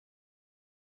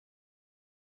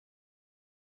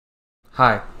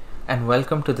Hi, and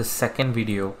welcome to the second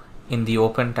video in the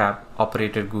OpenTAP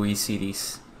Operator GUI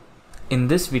series. In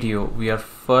this video, we are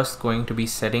first going to be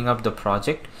setting up the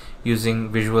project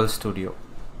using Visual Studio.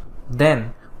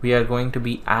 Then, we are going to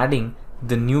be adding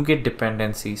the NuGet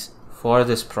dependencies for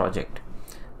this project.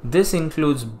 This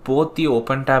includes both the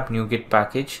OpenTAP NuGet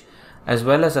package as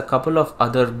well as a couple of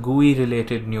other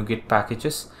GUI-related NuGet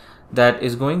packages that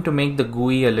is going to make the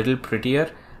GUI a little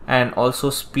prettier and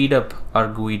also speed up our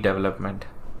GUI development.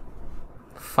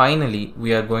 Finally,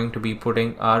 we are going to be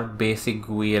putting our basic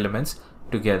GUI elements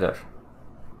together.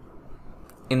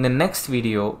 In the next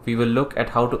video, we will look at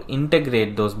how to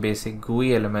integrate those basic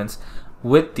GUI elements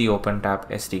with the OpenTAP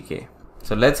SDK.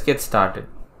 So let's get started.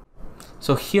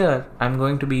 So here, I'm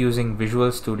going to be using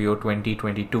Visual Studio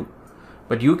 2022,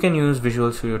 but you can use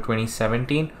Visual Studio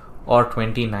 2017 or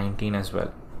 2019 as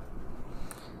well.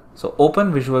 So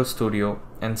open Visual Studio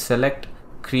and select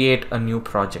Create a New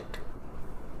Project.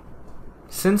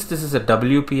 Since this is a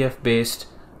WPF based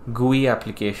GUI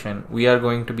application, we are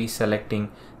going to be selecting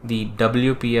the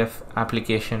WPF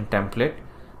application template.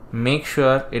 Make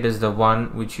sure it is the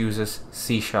one which uses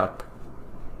C#.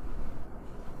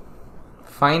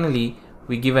 Finally,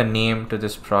 we give a name to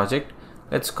this project.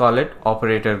 Let's call it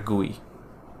Operator GUI.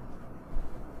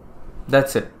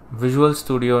 That's it. Visual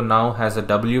Studio now has a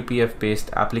WPF based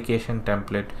application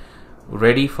template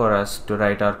ready for us to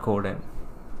write our code in.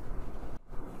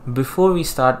 Before we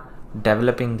start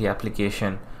developing the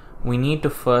application, we need to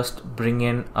first bring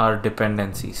in our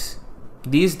dependencies.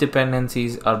 These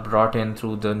dependencies are brought in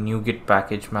through the NuGet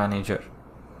package manager.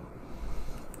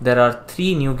 There are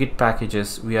 3 NuGet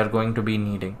packages we are going to be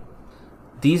needing.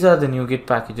 These are the NuGet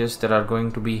packages that are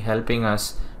going to be helping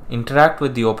us interact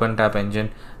with the OpenTAP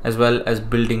engine as well as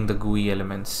building the GUI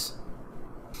elements.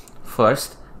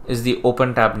 First is the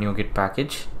OpenTAP NuGet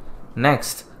package.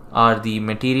 Next are the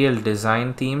material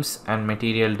design themes and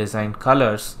material design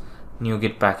colors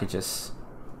NuGet packages.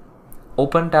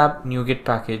 OpenTAP NuGet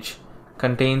package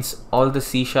contains all the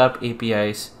C#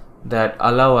 APIs that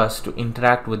allow us to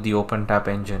interact with the OpenTAP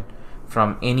engine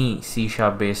from any C#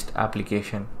 based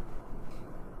application.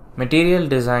 Material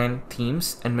design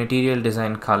themes and material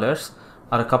design colors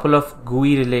are a couple of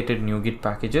GUI related NuGet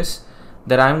packages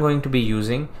that I'm going to be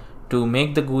using to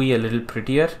make the GUI a little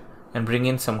prettier and bring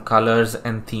in some colors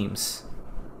and themes.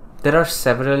 There are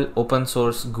several open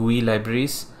source GUI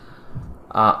libraries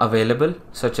available,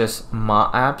 such as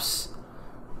MaApps,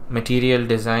 Material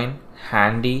Design,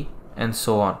 Handy, and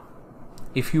so on.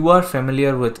 If you are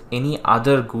familiar with any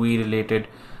other GUI related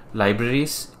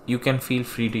libraries, you can feel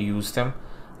free to use them.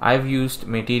 I've used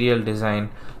Material Design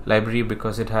library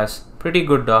because it has pretty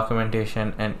good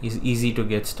documentation and is easy to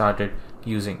get started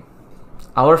using.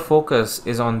 Our focus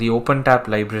is on the OpenTAP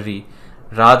library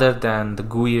rather than the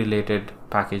GUI related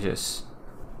packages.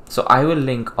 So I will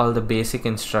link all the basic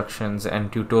instructions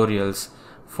and tutorials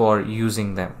for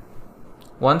using them.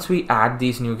 Once we add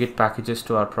these NuGet packages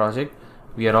to our project,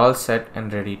 we are all set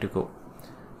and ready to go.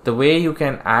 The way you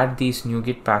can add these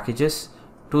NuGet packages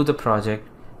to the project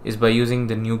is by using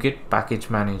the NuGet package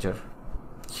manager.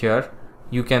 Here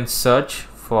you can search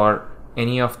for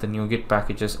any of the NuGet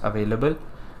packages available.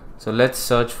 So let's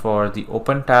search for the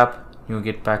OpenTAP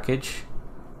NuGet package,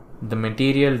 the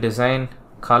material design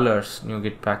colors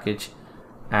NuGet package,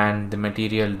 and the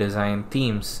material design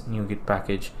themes NuGet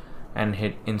package, and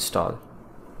hit install.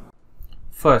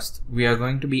 First, we are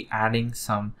going to be adding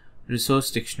some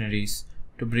resource dictionaries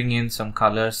to bring in some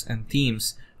colors and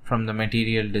themes from the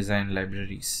material design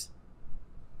libraries.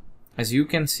 As you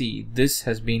can see, this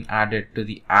has been added to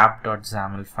the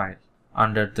app.xaml file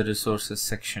under the resources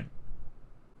section.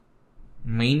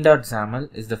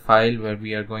 Main.xaml is the file where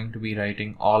we are going to be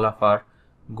writing all of our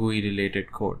GUI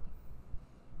related code.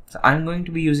 So I'm going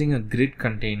to be using a grid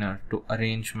container to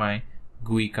arrange my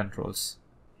GUI controls.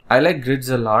 I like grids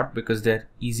a lot because they're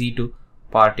easy to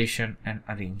partition and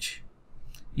arrange.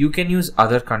 You can use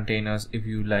other containers if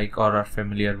you like or are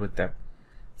familiar with them.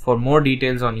 For more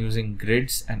details on using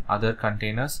grids and other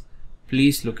containers,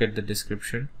 please look at the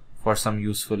description for some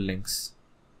useful links.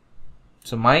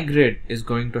 So my grid is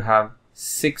going to have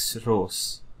 6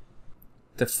 rows.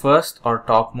 The first or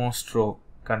topmost row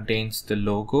contains the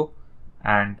logo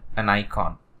and an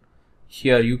icon.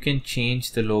 Here you can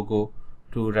change the logo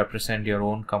to represent your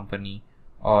own company,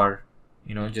 or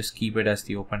just keep it as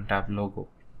the OpenTAP logo.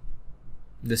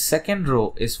 The second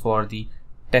row is for the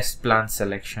test plan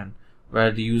selection,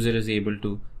 where the user is able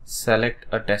to select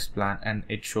a test plan and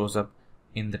it shows up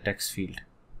in the text field.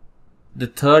 The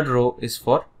third row is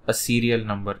for a serial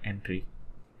number entry.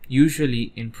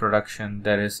 Usually in production,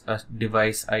 there is a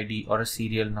device ID or a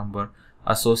serial number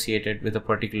associated with a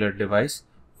particular device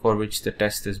for which the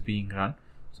test is being run.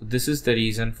 So this is the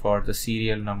reason for the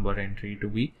serial number entry to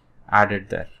be added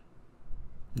there.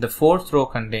 The fourth row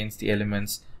contains the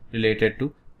elements related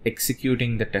to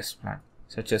executing the test plan,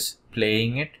 such as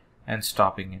playing it and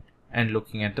stopping it and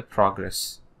looking at the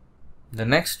progress. The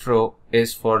next row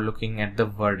is for looking at the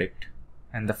verdict,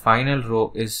 and the final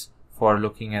row is for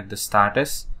looking at the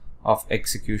status of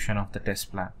execution of the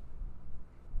test plan.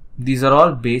 These are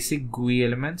all basic GUI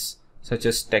elements such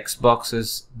as text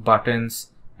boxes,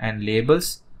 buttons, and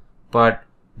labels, but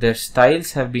their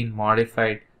styles have been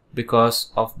modified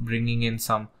because of bringing in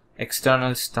some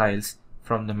external styles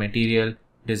from the material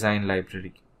design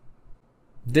library.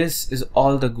 This is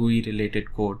all the GUI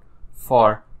related code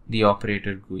for the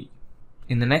Operator GUI.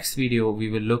 In the next video, we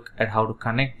will look at how to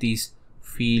connect these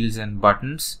fields and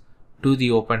buttons to the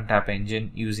OpenTAP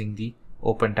engine using the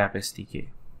OpenTAP SDK.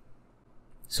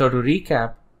 So to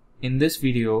recap, in this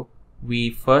video, we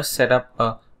first set up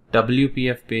a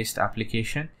WPF based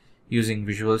application using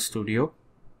Visual Studio.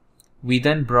 We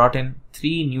then brought in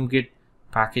 3 NuGet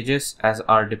packages as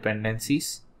our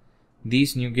dependencies.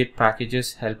 These NuGet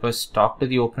packages help us talk to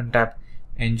the OpenTAP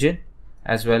engine,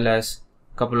 as well as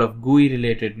a couple of GUI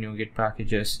related NuGet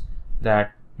packages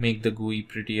that make the GUI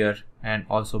prettier and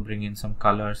also bring in some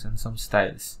colors and some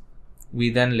styles. We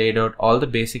then laid out all the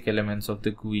basic elements of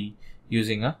the GUI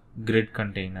using a grid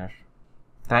container.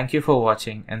 Thank you for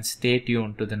watching, and stay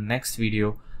tuned to the next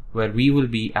video where we will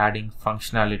be adding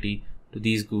functionality to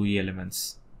these GUI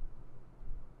elements.